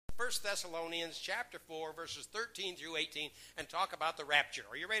Thessalonians chapter 4, verses 13 through 18, and talk about the rapture.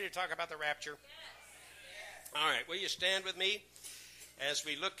 Are you ready to talk about the rapture? Yes. All right, will you stand with me as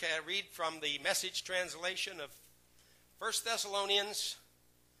we read from the Message translation of 1 Thessalonians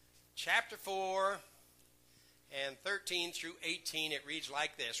chapter 4 and 13 through 18. It reads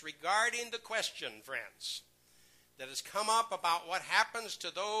like this. Regarding the question, friends, that has come up about what happens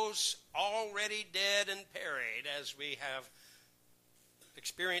to those already dead and buried, as we have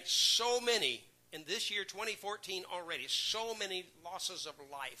experienced so many in this year 2014 already, so many losses of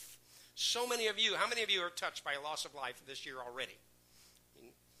life. So many of you, how many of you are touched by a loss of life this year already? I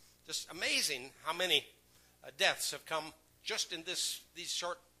mean, just amazing how many deaths have come just in these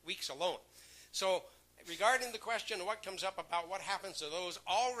short weeks alone. So, regarding the question of what comes up about what happens to those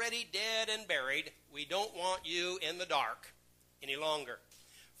already dead and buried, we don't want you in the dark any longer.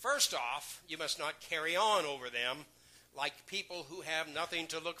 First off, you must not carry on over them like people who have nothing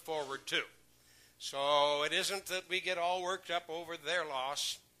to look forward to. So it isn't that we get all worked up over their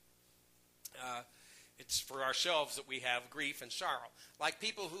loss. It's for ourselves that we have grief and sorrow. Like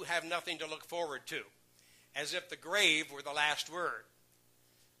people who have nothing to look forward to, as if the grave were the last word.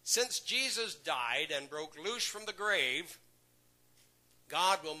 Since Jesus died and broke loose from the grave,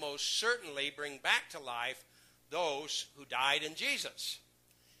 God will most certainly bring back to life those who died in Jesus.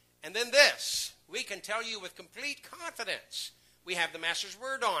 And then this, we can tell you with complete confidence, we have the Master's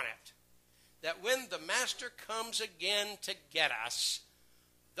word on it, that when the Master comes again to get us,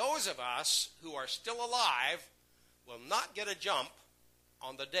 those of us who are still alive will not get a jump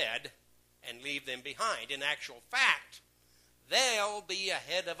on the dead and leave them behind. In actual fact, they'll be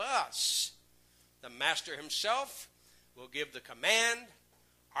ahead of us. The Master himself will give the command,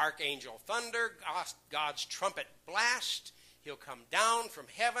 archangel thunder, God's trumpet blast. He'll come down from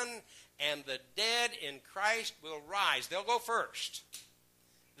heaven, and the dead in Christ will rise. They'll go first.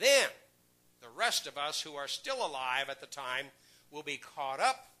 Then, the rest of us who are still alive at the time will be caught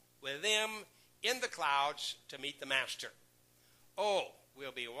up with them in the clouds to meet the Master. Oh,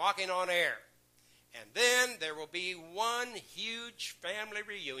 we'll be walking on air. And then there will be one huge family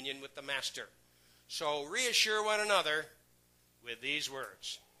reunion with the Master. So reassure one another with these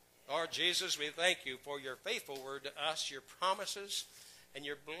words. Lord Jesus, we thank you for your faithful word to us, your promises, and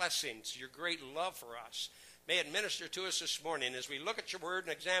your blessings, your great love for us. May it minister to us this morning as we look at your word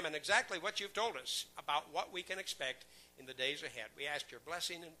and examine exactly what you've told us about what we can expect in the days ahead. We ask your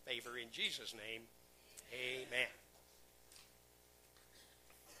blessing and favor in Jesus' name. Amen.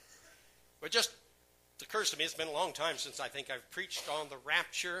 Well, just occurs to me, it's been a long time since I think I've preached on the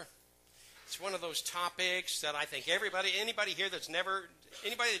rapture. It's one of those topics that I think anybody here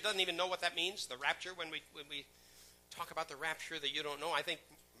anybody that doesn't even know what that means, the rapture, when we talk about the rapture that you don't know, I think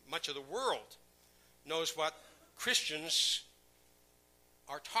much of the world knows what Christians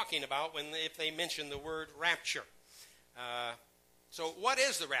are talking about if they mention the word rapture. So what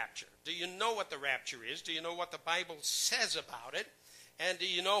is the rapture? Do you know what the rapture is? Do you know what the Bible says about it? And do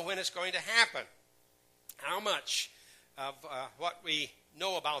you know when it's going to happen? How much of what we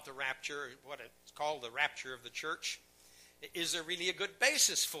know about the rapture, what it's called the rapture of the church, is there really a good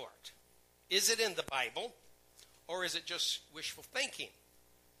basis for it? Is it in the Bible, or is it just wishful thinking?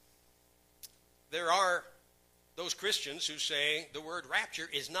 There are those Christians who say the word rapture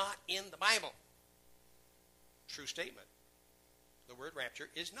is not in the Bible. True statement. The word rapture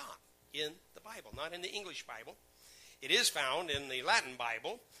is not in the Bible, not in the English Bible. It is found in the Latin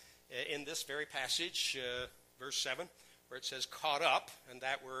Bible, in this very passage, verse 7, where it says caught up, and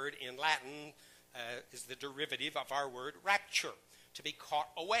that word in Latin is the derivative of our word rapture, to be caught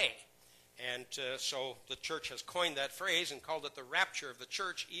away. And so the church has coined that phrase and called it the rapture of the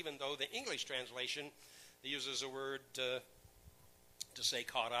church, even though the English translation uses a word to say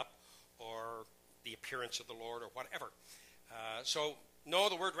caught up or the appearance of the Lord or whatever. So, no,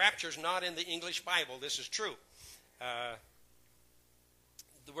 the word rapture is not in the English Bible. This is true.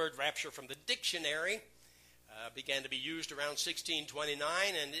 The word rapture from the dictionary began to be used around 1629,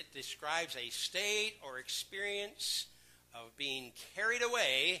 and it describes a state or experience of being carried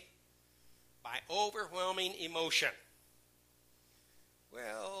away by overwhelming emotion.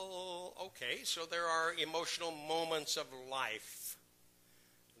 Well, okay, so there are emotional moments of life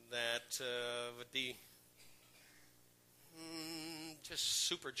that would be just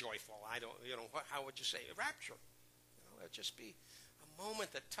super joyful. How would you say? A rapture. It would just be a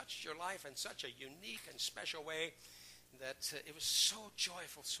moment that touched your life in such a unique and special way that it was so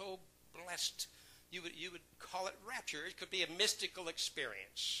joyful, so blessed. You would call it rapture. It could be a mystical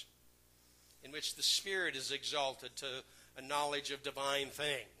experience in which the spirit is exalted to a knowledge of divine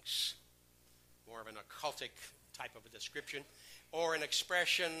things. More of an occultic type of a description. or an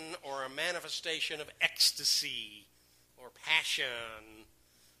expression or a manifestation of ecstasy or passion,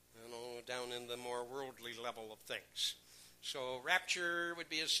 down in the more worldly level of things. So rapture would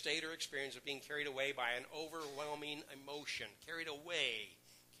be a state or experience of being carried away by an overwhelming emotion. Carried away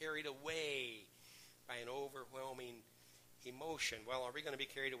by an overwhelming emotion. Well, are we going to be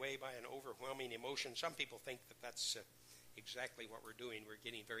carried away by an overwhelming emotion? Some people think that that's exactly what we're doing. We're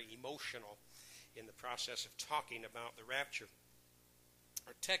getting very emotional in the process of talking about the rapture.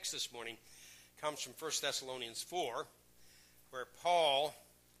 Our text this morning comes from 1 Thessalonians 4, where Paul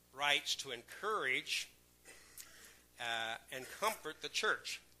writes to encourage and comfort the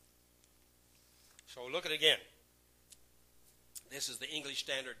church. So look at it again. This is the English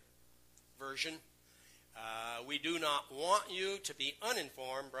Standard Version. We do not want you to be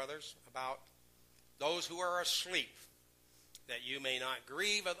uninformed, brothers, about those who are asleep, that you may not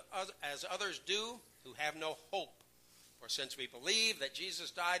grieve as others do who have no hope. For since we believe that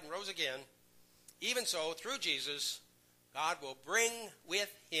Jesus died and rose again, even so, through Jesus, God will bring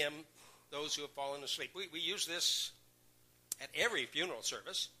with him those who have fallen asleep. We use this at every funeral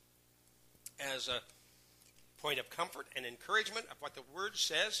service as a point of comfort and encouragement of what the Word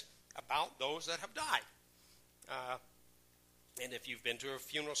says about those that have died. And if you've been to a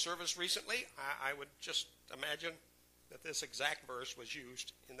funeral service recently, I would just imagine that this exact verse was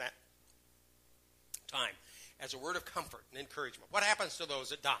used in that time as a word of comfort and encouragement. What happens to those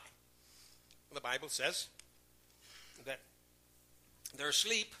that die? Well, the Bible says that they're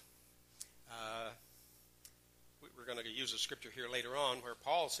asleep. We're going to use a scripture here later on where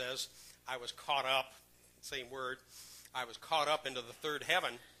Paul says, I was caught up, same word, I was caught up into the third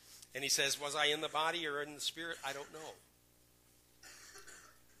heaven. And he says, was I in the body or in the spirit? I don't know.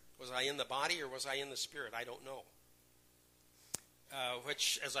 Was I in the body or was I in the spirit? I don't know.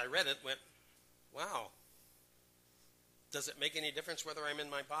 Which, as I read it, went, wow. Does it make any difference whether I'm in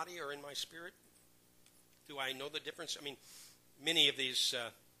my body or in my spirit? Do I know the difference? I mean, many of these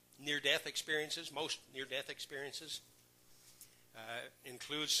near-death experiences, most near-death experiences,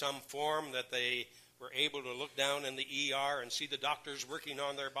 include some form that they were able to look down in the ER and see the doctors working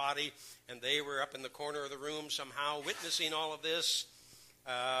on their body, and they were up in the corner of the room somehow witnessing all of this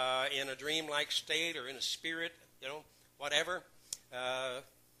in a dreamlike state or in a spirit, whatever.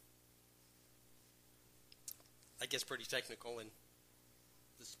 That gets pretty technical in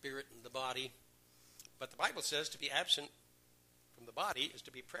the spirit and the body. But the Bible says to be absent from the body is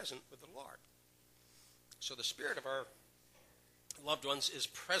to be present with the Lord. So the spirit of our loved ones is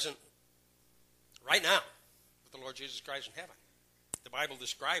present right now with the Lord Jesus Christ in heaven. The Bible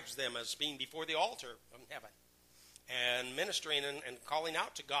describes them as being before the altar of heaven and ministering and calling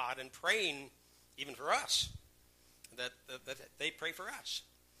out to God and praying even for us, that they pray for us.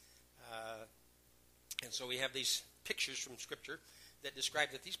 And so we have these pictures from Scripture that describe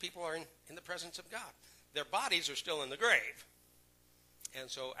that these people are in the presence of God. Their bodies are still in the grave. And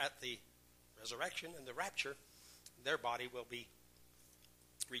so at the resurrection and the rapture, their body will be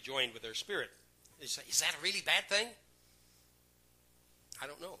rejoined with their spirit. You say, is that a really bad thing? I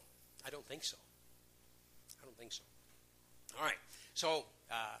don't know. I don't think so. All right. So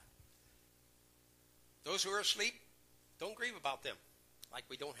those who are asleep, don't grieve about them like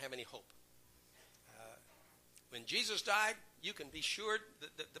we don't have any hope. When Jesus died, you can be sure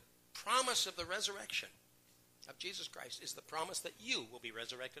that the promise of the resurrection of Jesus Christ is the promise that you will be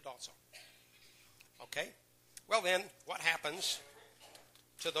resurrected also. Okay? Well then, what happens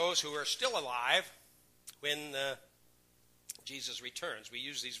to those who are still alive when Jesus returns? We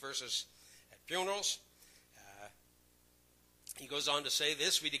use these verses at funerals. He goes on to say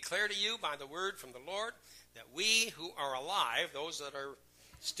this, we declare to you by the word from the Lord that we who are alive, those that are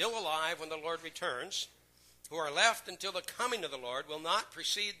still alive when the Lord returns, who are left until the coming of the Lord, will not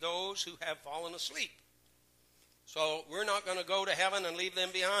precede those who have fallen asleep. So we're not going to go to heaven and leave them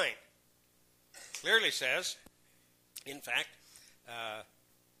behind. Clearly says, in fact,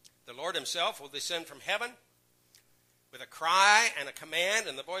 the Lord himself will descend from heaven with a cry and a command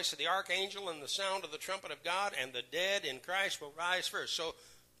and the voice of the archangel and the sound of the trumpet of God, and the dead in Christ will rise first. So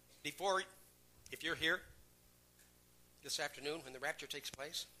if you're here this afternoon when the rapture takes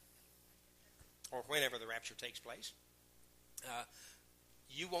place, or whenever the rapture takes place,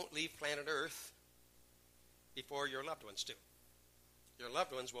 you won't leave planet Earth before your loved ones do. Your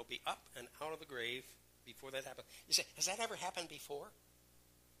loved ones will be up and out of the grave before that happens. You say, has that ever happened before?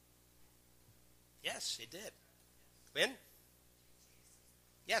 Yes, it did. When?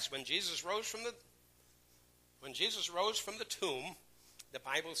 Yes, when Jesus rose from the tomb, the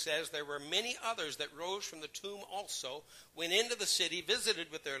Bible says there were many others that rose from the tomb also, went into the city,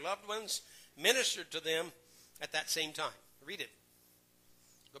 visited with their loved ones, ministered to them at that same time. Read it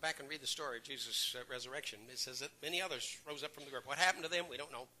Go back and read the story of Jesus' resurrection. It says that many others rose up from the grave. What happened to them? We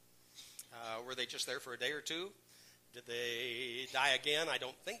don't know. Were they just there for a day or two? Did they die again? I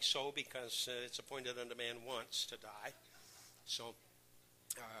don't think so, because it's appointed unto man once to die. So,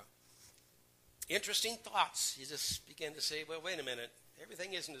 interesting thoughts. You just begin to say, well, wait a minute.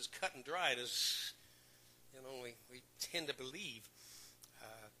 Everything isn't as cut and dried as, we tend to believe.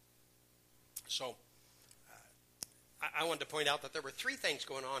 I wanted to point out that there were three things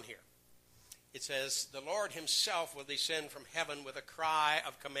going on here. It says, the Lord himself will descend from heaven with a cry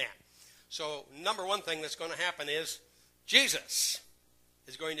of command. So, number one thing that's going to happen is Jesus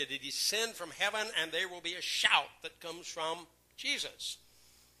is going to descend from heaven, and there will be a shout that comes from Jesus.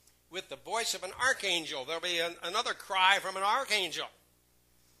 With the voice of an archangel, there will be another cry from an archangel.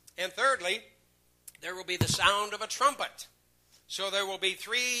 And thirdly, there will be the sound of a trumpet. So there will be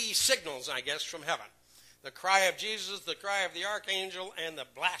three signals, I guess, from heaven. The cry of Jesus, the cry of the archangel, and the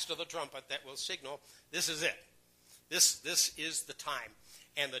blast of the trumpet that will signal this is it. This is the time.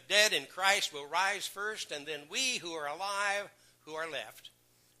 And the dead in Christ will rise first, and then we who are alive, who are left,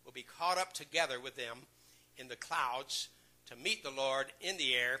 will be caught up together with them in the clouds to meet the Lord in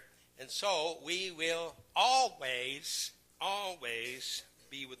the air. And so we will always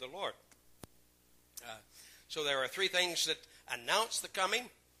be with the Lord. So there are three things that announce the coming.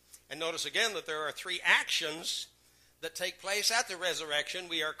 And notice again that there are three actions that take place at the resurrection.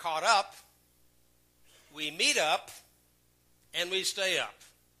 We are caught up, we meet up, and we stay up.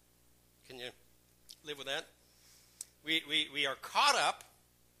 Can you live with that? We are caught up,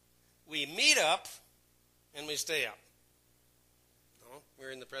 we meet up, and we stay up. No,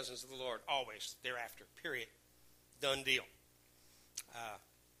 we're in the presence of the Lord always, thereafter, period. Done deal.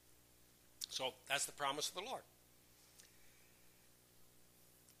 So that's the promise of the Lord.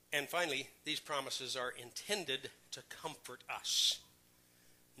 And finally, these promises are intended to comfort us,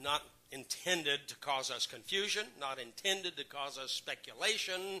 not intended to cause us confusion, not intended to cause us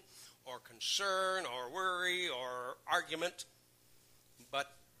speculation or concern or worry or argument,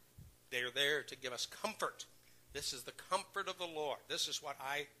 but they're there to give us comfort. This is the comfort of the Lord. This is what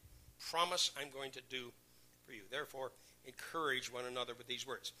I promise I'm going to do for you. Therefore, encourage one another with these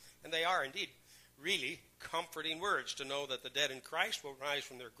words. And they are indeed really comforting words, to know that the dead in Christ will rise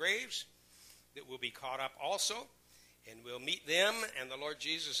from their graves, that we'll be caught up also, and we'll meet them and the Lord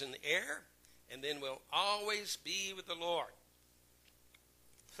Jesus in the air, and then we'll always be with the Lord.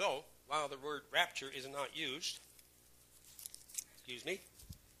 So, while the word rapture is not used,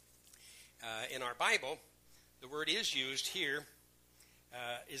 in our Bible, the word is used here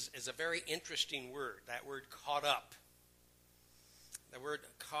is a very interesting word, that word caught up. The word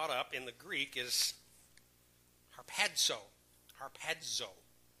caught up in the Greek is harpazo.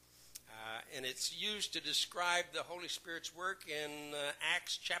 And it's used to describe the Holy Spirit's work in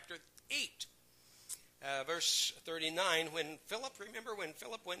Acts chapter 8, verse 39. When Philip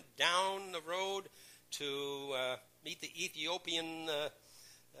went down the road to meet the Ethiopian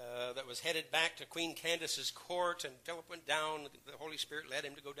that was headed back to Queen Candace's court, and Philip went down, the Holy Spirit led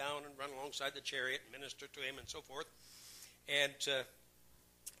him to go down and run alongside the chariot and minister to him and so forth. And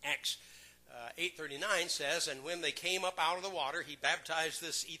Acts 8:39 says, and when they came up out of the water, he baptized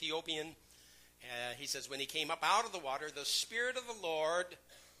this Ethiopian. He says, when he came up out of the water, the Spirit of the Lord,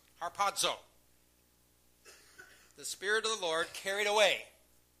 harpazo, the Spirit of the Lord carried away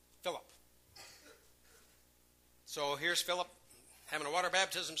Philip. So here's Philip having a water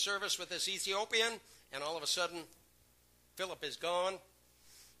baptism service with this Ethiopian, and all of a sudden, Philip is gone.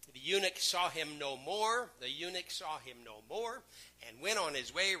 The eunuch saw him no more. And went on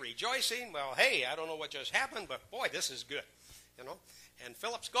his way rejoicing. Well, hey, I don't know what just happened, but boy, this is good. And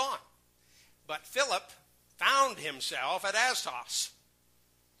Philip's gone. But Philip found himself at Assos.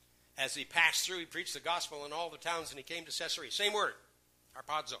 As he passed through, he preached the gospel in all the towns, and he came to Caesarea. Same word,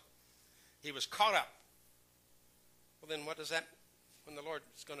 harpazo. He was caught up. Well, then what does that, when the Lord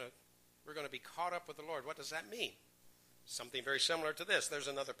is we're going to be caught up with the Lord, what does that mean? Something very similar to this. There's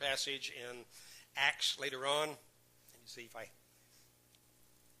another passage in Acts later on. Let me see if I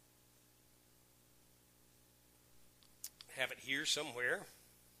have it here somewhere.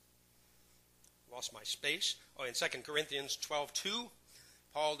 Lost my space. Oh, in 2 Corinthians 12:2,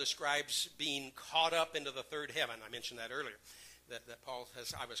 Paul describes being caught up into the third heaven. I mentioned that earlier. That Paul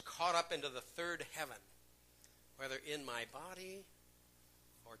says, I was caught up into the third heaven, whether in my body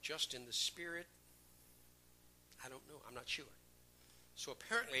or just in the spirit. I don't know. I'm not sure. So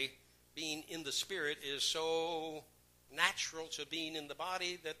apparently, being in the spirit is so natural to being in the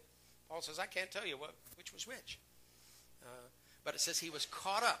body that Paul says, I can't tell you which was which. But it says he was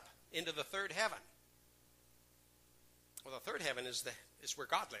caught up into the third heaven. Well, the third heaven is is where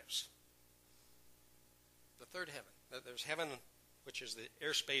God lives. The third heaven. There's heaven, which is the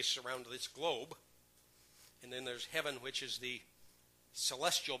airspace around this globe. And then there's heaven, which is the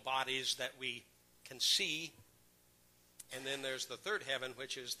celestial bodies that we can see. And then there's the third heaven,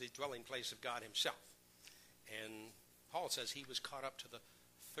 which is the dwelling place of God himself. And Paul says he was caught up to the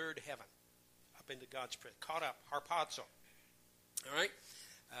third heaven, up into God's presence. Caught up, harpazo. All right?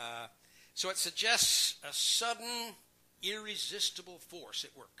 So it suggests a sudden, irresistible force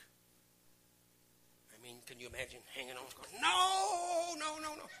at work. I mean, can you imagine hanging on going, no, no,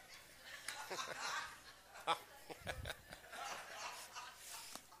 no, no.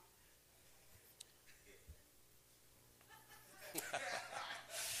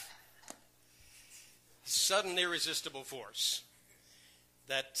 Sudden, irresistible force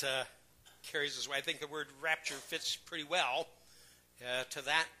that carries us away. I think the word rapture fits pretty well to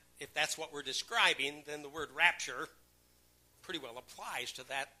that. If that's what we're describing, then the word rapture pretty well applies to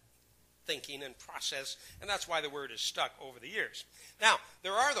that thinking and process, and that's why the word is stuck over the years. Now,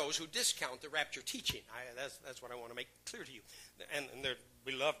 there are those who discount the rapture teaching. That's what I want to make clear to you. And they're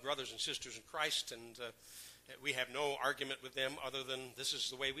beloved brothers and sisters in Christ, and we have no argument with them other than this is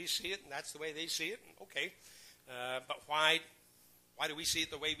the way we see it, and that's the way they see it. Okay, but why do we see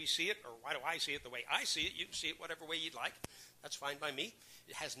it the way we see it, or why do I see it the way I see it? You can see it whatever way you'd like. That's fine by me.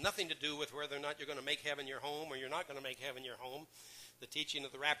 It has nothing to do with whether or not you're going to make heaven your home or you're not going to make heaven your home. The teaching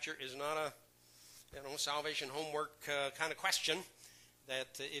of the rapture is not a salvation homework kind of question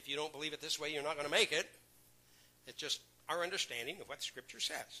that if you don't believe it this way, you're not going to make it. It's just our understanding of what Scripture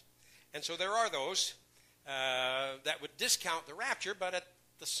says. And so there are those that would discount the rapture, but at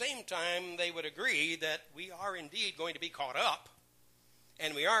the same time, they would agree that we are indeed going to be caught up,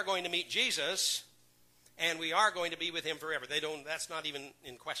 and we are going to meet Jesus, and we are going to be with him forever. That's not even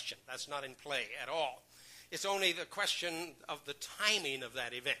in question. That's not in play at all. It's only the question of the timing of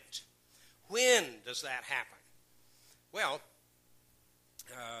that event. When does that happen? Well,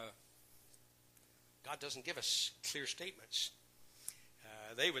 God doesn't give us clear statements.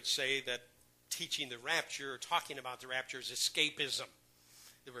 They would say that teaching the rapture, or talking about the rapture, is escapism.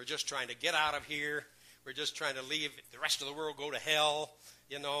 That we're just trying to get out of here. We're just trying to leave the rest of the world, go to hell,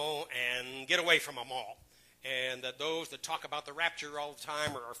 and get away from them all. And that those that talk about the rapture all the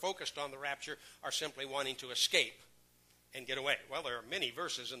time or are focused on the rapture are simply wanting to escape and get away. Well, there are many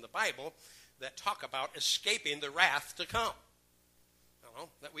verses in the Bible that talk about escaping the wrath to come.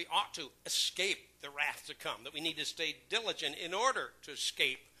 That we ought to escape the wrath to come, that we need to stay diligent in order to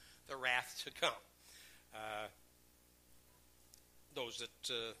escape the wrath to come. Those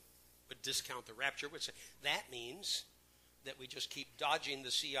that would discount the rapture would say that means that we just keep dodging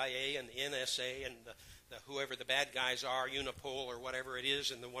the CIA and the NSA and the whoever the bad guys are, Unipol or whatever it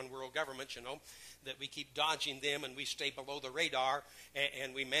is in the one world government, that we keep dodging them and we stay below the radar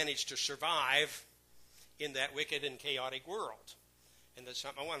and we manage to survive in that wicked and chaotic world. And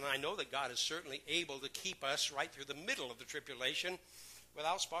I know that God is certainly able to keep us right through the middle of the tribulation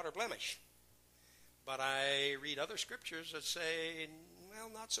without spot or blemish. But I read other scriptures that say, well,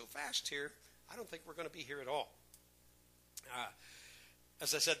 not so fast here. I don't think we're going to be here at all.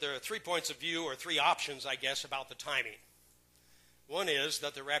 As I said, there are 3 points of view, or 3 options, I guess, about the timing. One is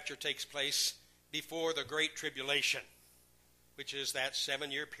that the rapture takes place before the Great Tribulation, which is that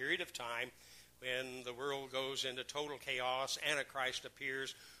 7-year period of time when the world goes into total chaos, Antichrist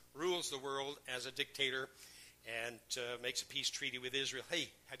appears, rules the world as a dictator, and makes a peace treaty with Israel. Hey,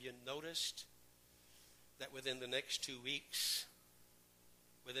 have you noticed that within the next 2 weeks,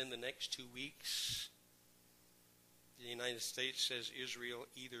 the United States says Israel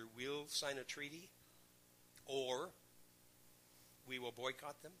either will sign a treaty or we will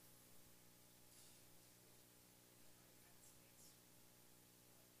boycott them?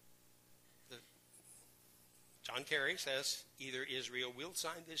 John Kerry says either Israel will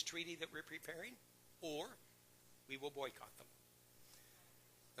sign this treaty that we're preparing or we will boycott them.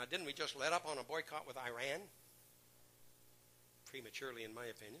 Now, didn't we just let up on a boycott with Iran? Prematurely, in my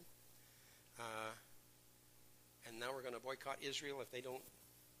opinion. And now we're going to boycott Israel if they don't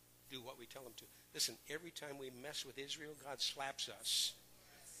do what we tell them to. Listen, every time we mess with Israel, God slaps us.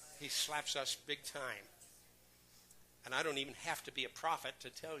 He slaps us big time. And I don't even have to be a prophet to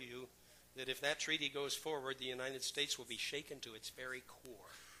tell you that if that treaty goes forward, the United States will be shaken to its very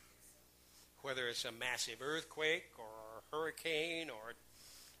core. Whether it's a massive earthquake or a hurricane or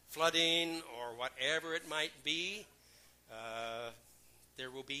flooding or whatever it might be,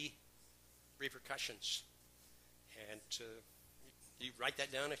 there will be repercussions. And you write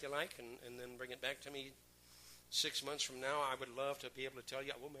that down if you like, and then bring it back to me 6 months from now. I would love to be able to tell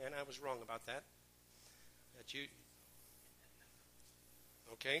you, oh man, I was wrong about that. That you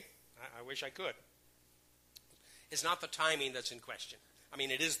Okay? I wish I could. It's not the timing that's in question. I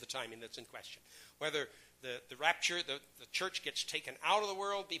mean, it is the timing that's in question. Whether the rapture, the church gets taken out of the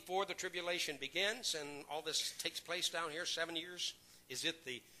world before the tribulation begins and all this takes place down here, 7 years. Is it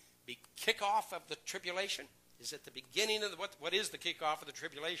the kickoff of the tribulation? Is it the beginning of what is the kickoff of the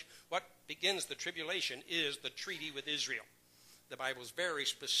tribulation? What begins the tribulation is the treaty with Israel. The Bible is very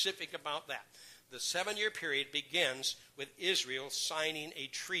specific about that. The 7-year period begins with Israel signing a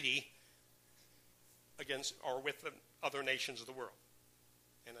treaty against or with the other nations of the world.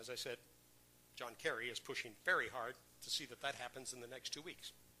 And as I said, John Kerry is pushing very hard to see that that happens in the next 2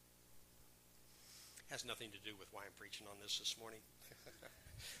 weeks. Has nothing to do with why I'm preaching on this morning.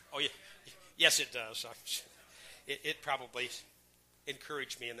 Oh, yeah. Yes, it does. It probably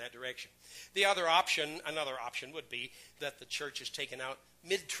encouraged me in that direction. Another option would be that the church is taken out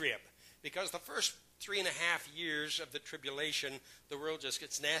mid-trib, because the first 3.5 years of the tribulation, the world just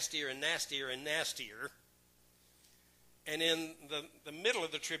gets nastier and nastier and nastier. And in the middle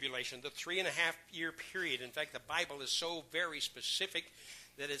of the tribulation, the 3.5-year period, in fact, the Bible is so very specific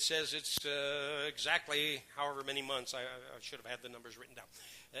that it says it's exactly however many months. I should have had the numbers written down.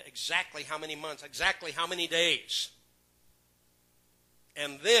 Exactly how many months, exactly how many days.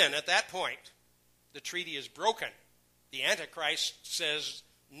 And then at that point, the treaty is broken. The Antichrist says,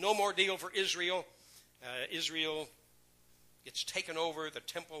 no more deal for Israel. Israel gets taken over. The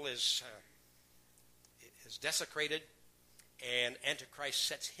temple is desecrated. And Antichrist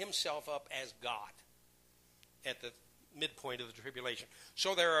sets himself up as God at the midpoint of the tribulation.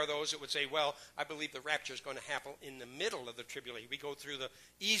 So there are those that would say, well, I believe the rapture is going to happen in the middle of the tribulation. We go through the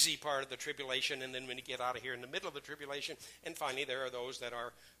easy part of the tribulation, and then when you get out of here in the middle of the tribulation, and finally there are those that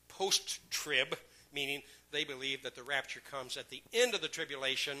are post-trib, meaning they believe that the rapture comes at the end of the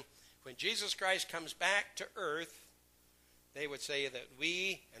tribulation. When Jesus Christ comes back to earth, they would say that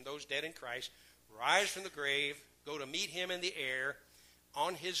we and those dead in Christ rise from the grave, go to meet him in the air.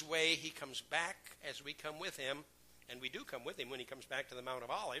 On his way, he comes back as we come with him. And we do come with him when he comes back to the Mount of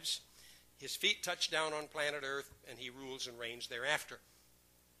Olives. His feet touch down on planet Earth, and he rules and reigns thereafter.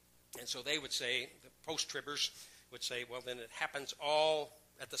 And so they would say, the post-tribbers would say, well, then it happens all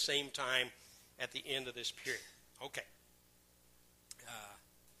at the same time at the end of this period. Okay.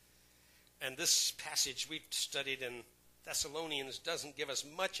 And this passage we've studied in Thessalonians doesn't give us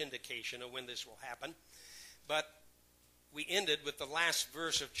much indication of when this will happen. But we ended with the last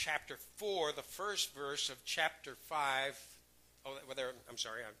verse of chapter 4, the first verse of chapter 5. I'm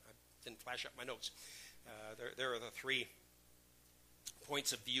sorry, I didn't flash up my notes. There are the 3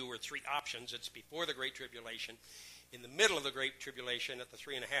 points of view, or 3 options. It's before the Great Tribulation, in the middle of the Great Tribulation at the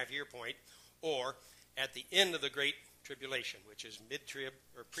 3.5-year point, or at the end of the Great Tribulation, which is mid-trib,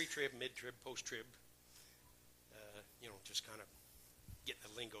 or pre-trib, mid-trib, post-trib. Just kind of get the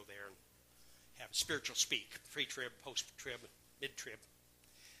lingo there and have spiritual speak. Pre-trib, post-trib, mid-trib.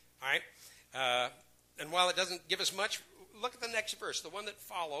 All right? And while it doesn't give us much, look at the next verse, the one that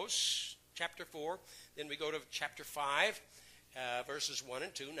follows, chapter 4. Then we go to chapter 5, verses 1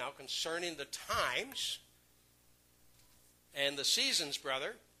 and 2. Now, concerning the times and the seasons,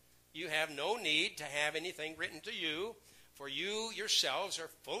 brother, you have no need to have anything written to you, for you yourselves are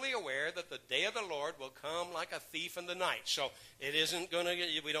fully aware that the day of the Lord will come like a thief in the night. So it isn't going to,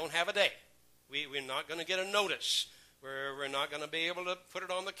 we don't have a day. We're not going to get a notice. We're not going to be able to put it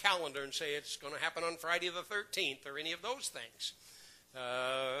on the calendar and say it's going to happen on Friday the 13th or any of those things.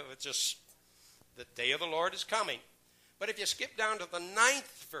 It's just the day of the Lord is coming. But if you skip down to the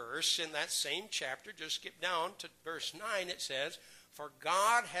 9th verse in that same chapter, just skip down to verse 9, it says, for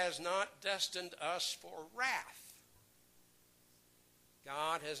God has not destined us for wrath.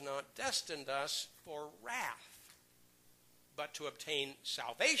 God has not destined us for wrath, but to obtain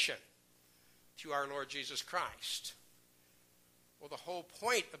salvation through our Lord Jesus Christ. Well, the whole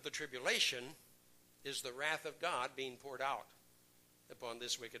point of the tribulation is the wrath of God being poured out upon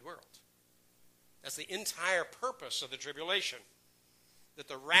this wicked world. That's the entire purpose of the tribulation, that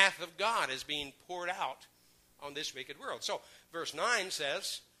the wrath of God is being poured out on this wicked world. So, verse 9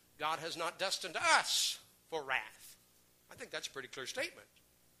 says, God has not destined us for wrath. I think that's a pretty clear statement.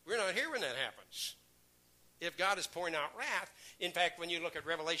 We're not here when that happens. If God is pouring out wrath, in fact, when you look at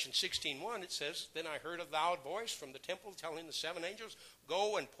Revelation 16:1, it says, then I heard a loud voice from the temple telling the 7 angels,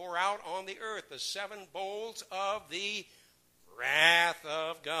 go and pour out on the earth the 7 bowls of the wrath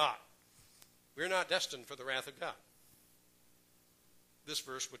of God. We're not destined for the wrath of God. This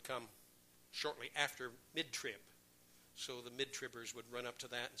verse would come shortly after mid-trib. So the mid-tribbers would run up to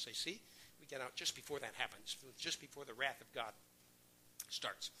that and say, see, we get out just before that happens, just before the wrath of God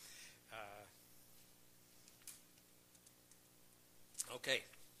starts. Okay.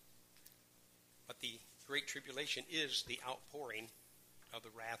 But the Great Tribulation is the outpouring of the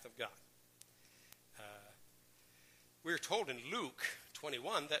wrath of God. We're told in Luke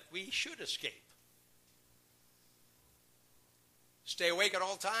 21 that we should escape. Stay awake at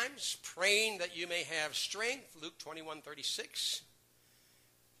all times, praying that you may have strength. Luke 21:36.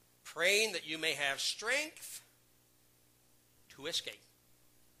 Praying that you may have strength to escape.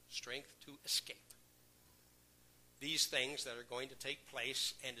 Strength to escape. These things that are going to take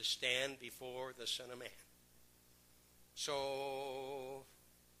place and to stand before the Son of Man. So,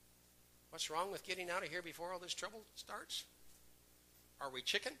 what's wrong with getting out of here before all this trouble starts? Are we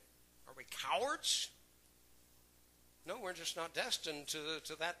chicken? Are we cowards? No, we're just not destined to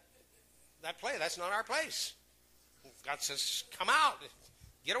that play. That's not our place. God says, come out.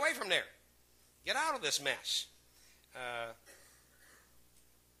 Get away from there. Get out of this mess.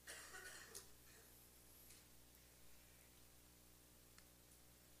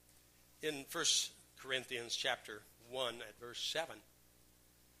 In 1 Corinthians chapter 1 at verse 7,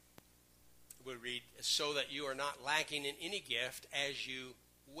 we'll read, so that you are not lacking in any gift as you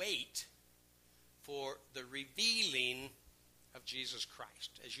wait for the revealing of Jesus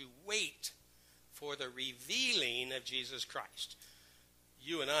Christ. As you wait for the revealing of Jesus Christ.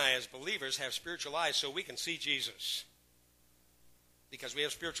 You and I as believers have spiritual eyes so we can see Jesus. Because we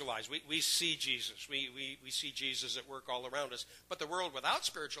have spiritual eyes. We see Jesus. We see Jesus at work all around us. But the world without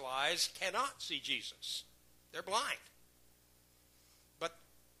spiritual eyes cannot see Jesus. They're blind. But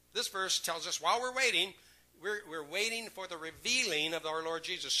this verse tells us while we're waiting, we're waiting for the revealing of our Lord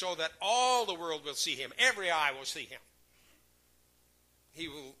Jesus so that all the world will see him. Every eye will see him. He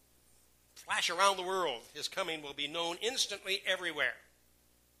will flash around the world. His coming will be known instantly everywhere.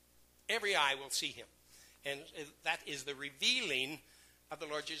 Every eye will see him. And that is the revealing of the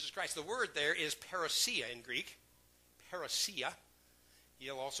Lord Jesus Christ. The word there is parousia in Greek. Parousia.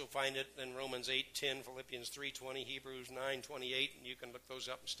 You'll also find it in Romans 8:10, Philippians 3:20, Hebrews 9:28, and you can look those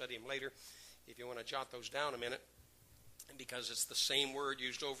up and study them later if you want to jot those down a minute, because it's the same word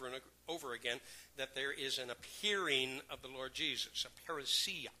used over and over again, that there is an appearing of the Lord Jesus, a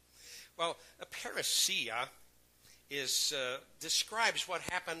parousia. Well, a parousia describes what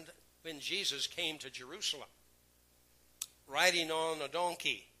happened when Jesus came to Jerusalem, riding on a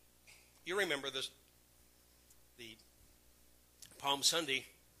donkey. You remember the Palm Sunday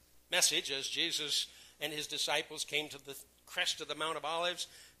message as Jesus and his disciples came to the crest of the Mount of Olives.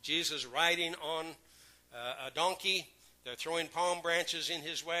 Jesus riding on a donkey. They're throwing palm branches in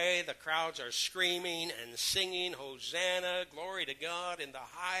his way. The crowds are screaming and singing, Hosanna, glory to God in the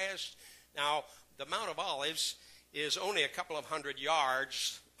highest. Now, the Mount of Olives is only a couple of hundred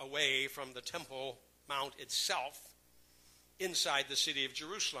yards away from the Temple Mount itself, inside the city of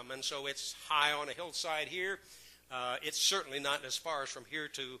Jerusalem. And so it's high on a hillside here. It's certainly not as far as from here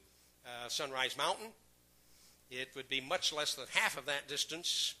to Sunrise Mountain. It would be much less than half of that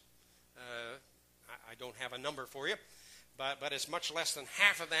distance. I don't have a number for you, but it's much less than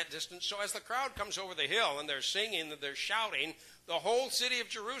half of that distance. So as the crowd comes over the hill and they're singing and they're shouting, the whole city of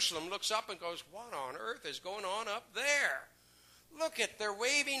Jerusalem looks up and goes, what on earth is going on up there? Look at, they're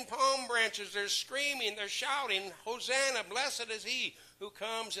waving palm branches, they're screaming, they're shouting, Hosanna, blessed is he who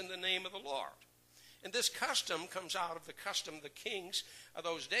comes in the name of the Lord. And this custom comes out of the custom of the kings of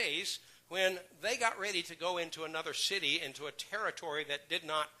those days when they got ready to go into another city, into a territory that did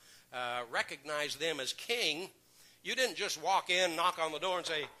not recognize them as king. You didn't just walk in, knock on the door and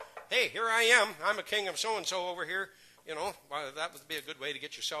say, hey, here I am, I'm a king of so-and-so over here. You know, well, that would be a good way to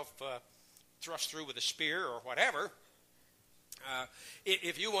get yourself thrust through with a spear or whatever.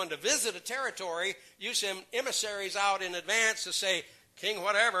 If you wanted to visit a territory, you send emissaries out in advance to say, King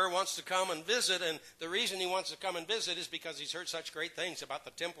whatever wants to come and visit, and the reason he wants to come and visit is because he's heard such great things about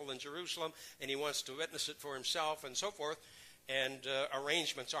the temple in Jerusalem, and he wants to witness it for himself and so forth. And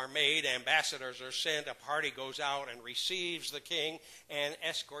arrangements are made, ambassadors are sent, a party goes out and receives the king and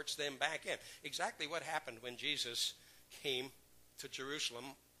escorts them back in. Exactly what happened when Jesus came to Jerusalem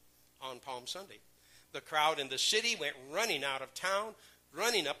on Palm Sunday. The crowd in the city went running out of town,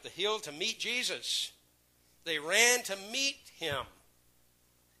 running up the hill to meet Jesus. They ran to meet him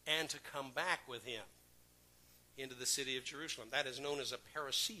and to come back with him into the city of Jerusalem. That is known as a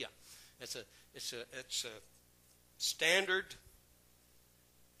parousia. It's a standard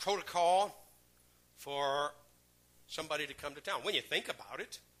protocol for somebody to come to town. When you think about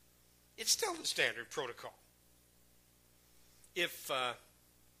it, it's still the standard protocol. If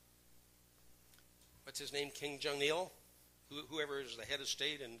what's his name, Kim Jong-il, whoever is the head of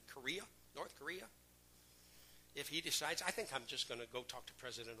state in Korea, North Korea, if he decides, I think I'm just going to go talk to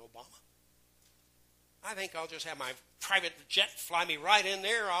President Obama. I think I'll just have my private jet fly me right in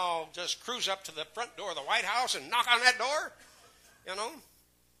there. I'll just cruise up to the front door of the White House and knock on that door, you know.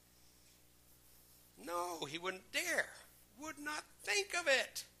 No, he wouldn't dare. Would not think of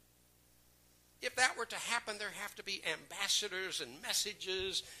it. If that were to happen, there have to be ambassadors and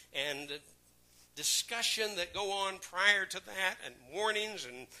messages and discussion that go on prior to that, and warnings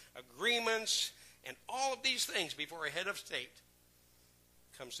and agreements and all of these things before a head of state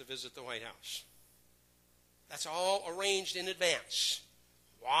comes to visit the White House. That's all arranged in advance.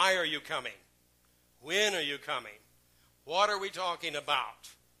 Why are you coming? When are you coming? What are we talking about?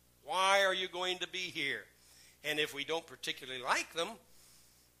 Why are you going to be here? And if we don't particularly like them,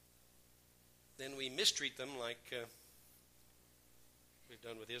 then we mistreat them like we've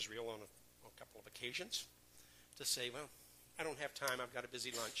done with Israel on a couple of occasions, to say, well, I don't have time, I've got a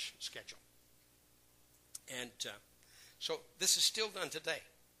busy lunch schedule. And so this is still done today.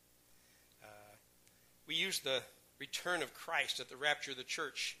 We use the return of Christ at the rapture of the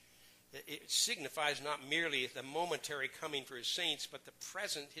church. It signifies not merely the momentary coming for his saints, but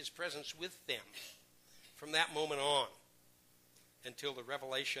his presence with them from that moment on until the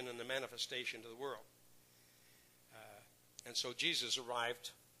revelation and the manifestation to the world. And so Jesus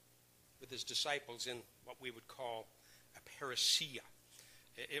arrived with his disciples in what we would call a parousia.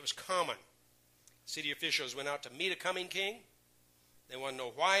 It was common. City officials went out to meet a coming king. They wanted to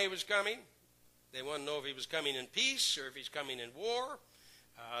know why he was coming. They wanted to know if he was coming in peace or if he's coming in war.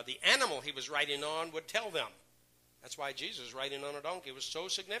 The animal he was riding on would tell them. That's why Jesus riding on a donkey was so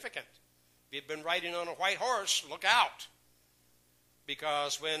significant. If he had been riding on a white horse, look out.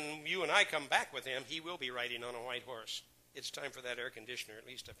 Because when you and I come back with him, he will be riding on a white horse. It's time for that air conditioner, at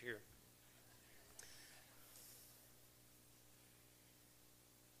least up here.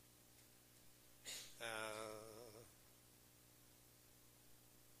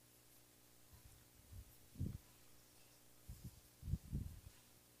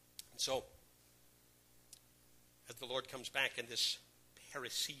 So, as the Lord comes back in this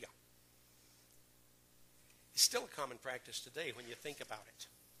parousia, it's still a common practice today when you think about it.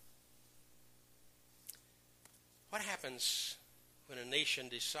 What happens when a nation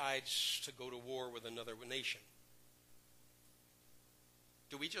decides to go to war with another nation?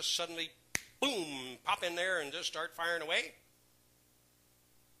 Do we just suddenly, boom, pop in there and just start firing away?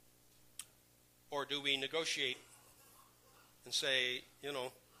 Or do we negotiate and say,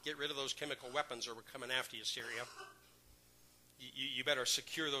 get rid of those chemical weapons or we're coming after you, Syria. You better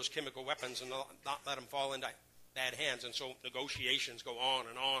secure those chemical weapons and not let them fall into bad hands. And so negotiations go on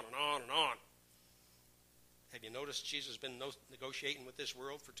and on and on and on. Have you noticed Jesus has been negotiating with this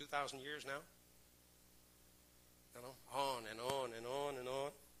world for 2,000 years now? On and on and on and on.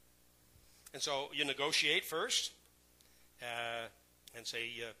 And so you negotiate first and say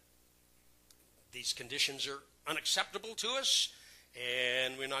these conditions are unacceptable to us,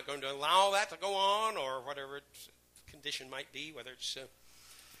 and we're not going to allow that to go on, or whatever condition might be, whether it's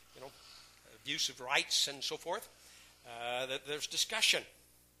abuse of rights and so forth. That there's discussion,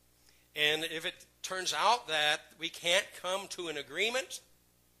 and if it turns out that we can't come to an agreement,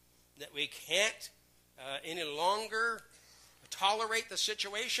 that we can't any longer tolerate the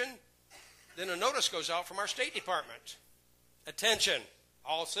situation, then a notice goes out from our State Department. Attention,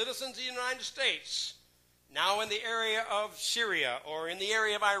 all citizens of the United States, now in the area of Syria or in the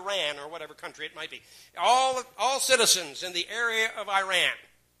area of Iran or whatever country it might be, all citizens in the area of Iran,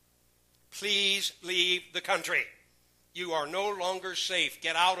 please leave the country. You are no longer safe.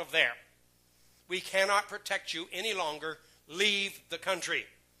 Get out of there. We cannot protect you any longer. Leave the country.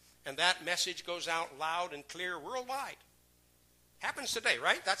 And that message goes out loud and clear worldwide. Happens today,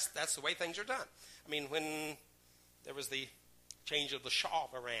 right? That's the way things are done. I mean, when there was the change of the Shah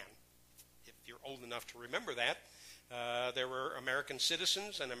of Iran, if you're old enough to remember that, there were American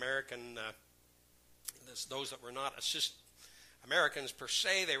citizens and those that were not Americans per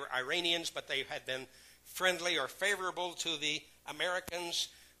se. They were Iranians, but they had been friendly or favorable to the Americans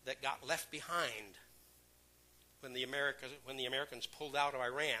that got left behind when the Americans pulled out of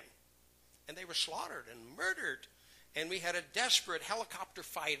Iran. And they were slaughtered and murdered. And we had a desperate helicopter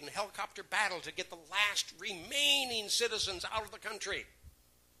fight and helicopter battle to get the last remaining citizens out of the country.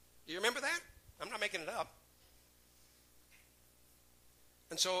 Do you remember that? I'm not making it up.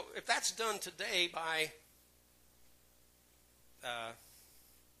 And so if that's done today by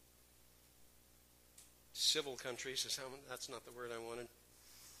civil countries, that's not the word I wanted,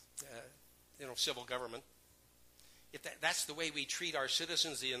 civil government, if that's the way we treat our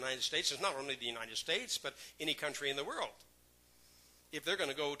citizens of the United States, it's not only the United States, but any country in the world. If they're going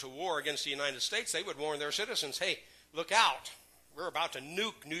to go to war against the United States, they would warn their citizens, hey, look out. we're about to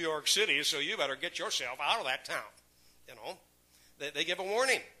nuke New York City, so you better get yourself out of that town. You know, they give a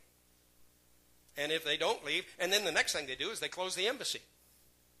warning. And if they don't leave, and then the next thing they do is they close the embassy.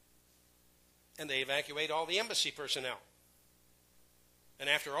 And they evacuate all the embassy personnel. And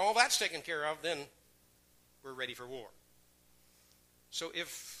after all that's taken care of, then we're ready for war. So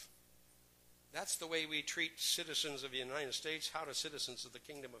if that's the way we treat citizens of the United States, how do citizens of the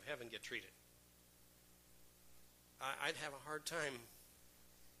kingdom of heaven get treated? I'd have a hard time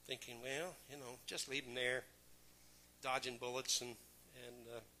thinking, well, you know, just leave them there, dodging bullets and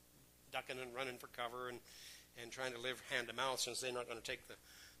ducking and running for cover and trying to live hand to mouth, since they're not going to take the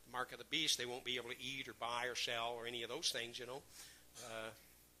mark of the beast. They won't be able to eat or buy or sell or any of those things, you know.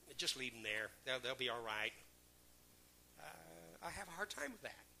 Just leave them there. They'll be all right. I have a hard time with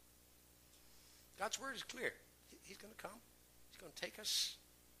that. God's word is clear. He's going to come. He's going to take us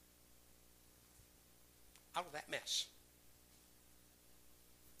out of that mess.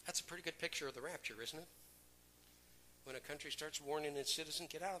 That's a pretty good picture of the rapture, isn't it? When a country starts warning its citizens,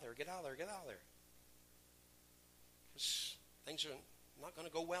 get out of there, get out of there, get out of there. Because things are not going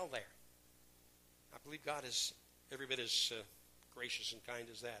to go well there. I believe God is every bit as gracious and kind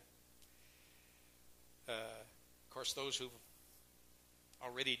as that. Of course, those who've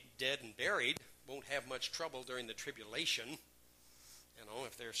already dead and buried won't have much trouble during the tribulation. You know,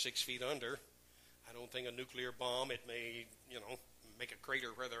 if they're 6 feet under, I don't think a nuclear bomb, it may, you know, make a crater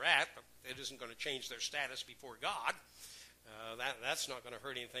where they're at, but it isn't going to change their status before God. That's not going to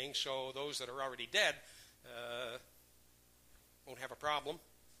hurt anything. So those that are already dead won't have a problem.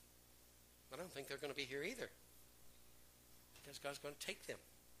 But I don't think they're going to be here either, because God's going to take them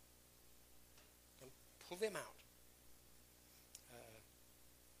and pull them out.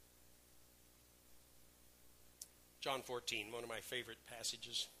 John 14, one of my favorite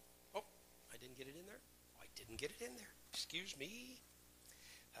passages. Oh, I didn't get it in there? Oh, I didn't get it in there. Excuse me.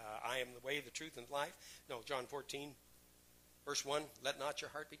 I am the way, the truth, and life. No, John 14, verse 1, let not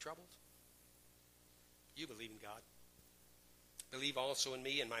your heart be troubled. You believe in God. Believe also in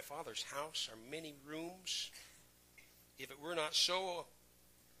me. In my Father's house are many rooms. If it were not so,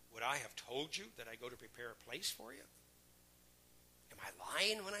 would I have told you that I go to prepare a place for you? Am I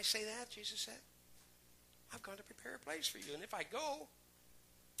lying when I say that? Jesus said. I've gone to prepare a place for you. And if I go,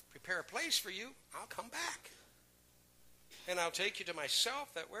 prepare a place for you, I'll come back. And I'll take you to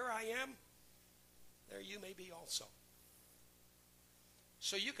myself, that where I am, there you may be also.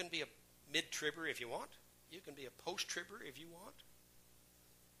 So you can be a mid-tribber if you want. You can be a post-tribber if you want.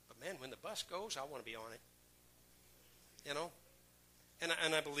 But man, when the bus goes, I want to be on it. You know?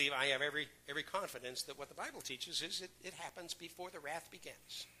 And I believe I have every confidence that what the Bible teaches is it happens before the wrath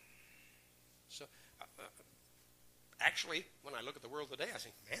begins. So, actually, when I look at the world today, I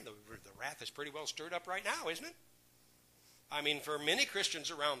think, man, the wrath is pretty well stirred up right now, isn't it? I mean, for many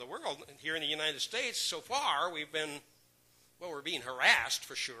Christians around the world, here in the United States, so far, we're being harassed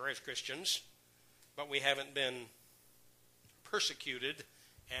for sure as Christians, but we haven't been persecuted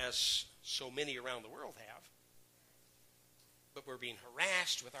as so many around the world have. But we're being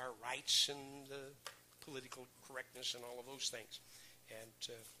harassed with our rights and political correctness and all of those things.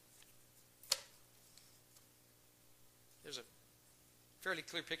 And there's a fairly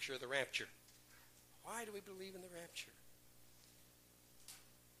clear picture of the rapture. Why do we believe in the rapture?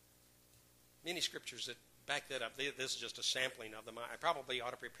 Many scriptures that back that up. This is just a sampling of them. I probably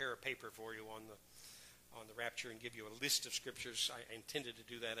ought to prepare a paper for you on the rapture and give you a list of scriptures. I intended to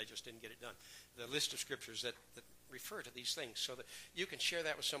do that. I just didn't get it done. The list of scriptures that refer to these things, so that you can share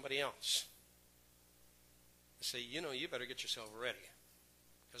that with somebody else. Say, you know, you better get yourself ready,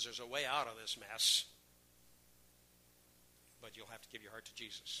 because there's a way out of this mess. But you'll have to give your heart to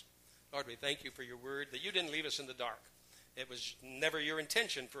Jesus. Lord, we thank you for your word, that you didn't leave us in the dark. It was never your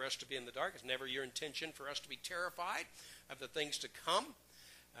intention for us to be in the dark. It's never your intention for us to be terrified of the things to come,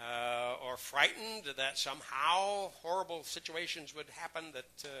 or frightened that somehow horrible situations would happen that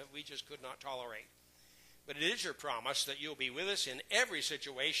we just could not tolerate. But it is your promise that you'll be with us in every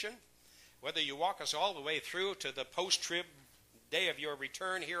situation, whether you walk us all the way through to the post-trib day of your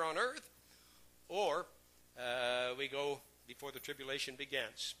return here on earth, or we go before the tribulation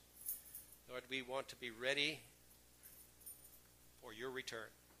begins. Lord, we want to be ready for your return.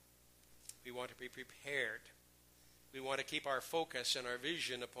 We want to be prepared. We want to keep our focus and our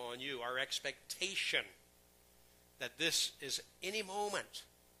vision upon you, our expectation that this is any moment.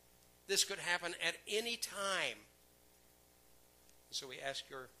 This could happen at any time. So we ask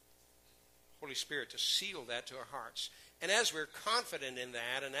your Holy Spirit to seal that to our hearts. And as we're confident in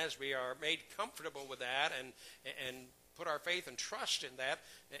that, and as we are made comfortable with that, and put our faith and trust in that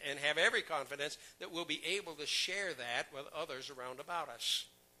and have every confidence that we'll be able to share that with others around about us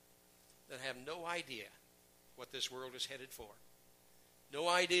that have no idea what this world is headed for. No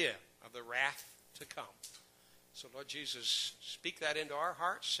idea of the wrath to come. So, Lord Jesus, speak that into our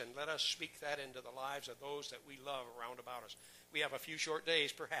hearts and let us speak that into the lives of those that we love around about us. We have a few short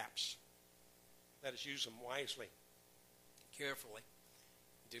days, perhaps. Let us use them wisely, carefully,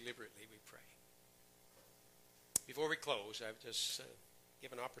 deliberately, we pray. Before we close, I've just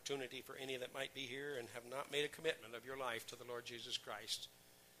given an opportunity for any that might be here and have not made a commitment of your life to the Lord Jesus Christ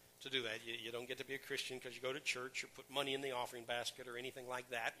to do that. You don't get to be a Christian because you go to church or put money in the offering basket or anything like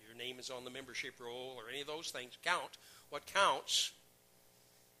that. Your name is on the membership roll or any of those things count. What counts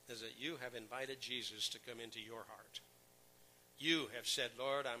is that you have invited Jesus to come into your heart. You have said,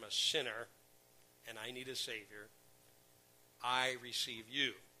 Lord, I'm a sinner and I need a Savior. I receive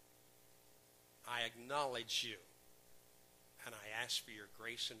you. I acknowledge you. And I ask for your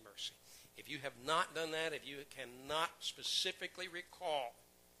grace and mercy. If you have not done that, if you cannot specifically recall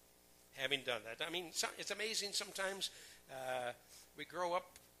having done that. I mean, it's amazing sometimes we grow up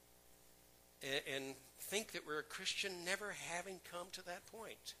and think that we're a Christian never having come to that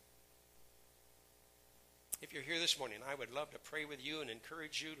point. If you're here this morning, I would love to pray with you and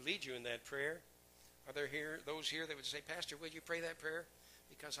encourage you, lead you in that prayer. Are there those here that would say, Pastor, would you pray that prayer?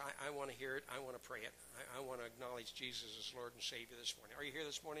 Because I want to hear it. I want to pray it. I want to acknowledge Jesus as Lord and Savior this morning. Are you here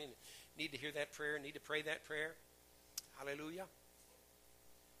this morning and need to hear that prayer, need to pray that prayer? Hallelujah.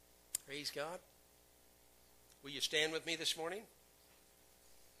 Praise God. Will you stand with me this morning?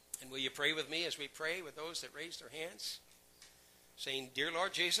 And will you pray with me as we pray with those that raise their hands? Saying, Dear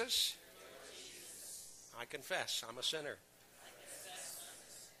Lord Jesus, I confess I'm a sinner.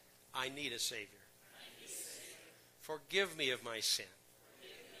 I need a Savior. Forgive me of my sin.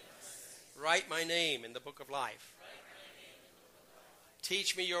 Write my name in the book of life.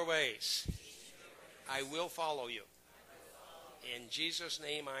 Teach me your ways. I will follow you. In Jesus'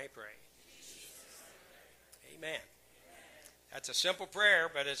 name I pray. Amen. That's a simple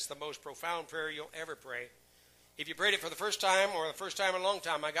prayer, but it's the most profound prayer you'll ever pray. If you prayed it for the first time or the first time in a long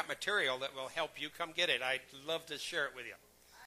time, I got material that will help you. Come get it. I'd love to share it with you.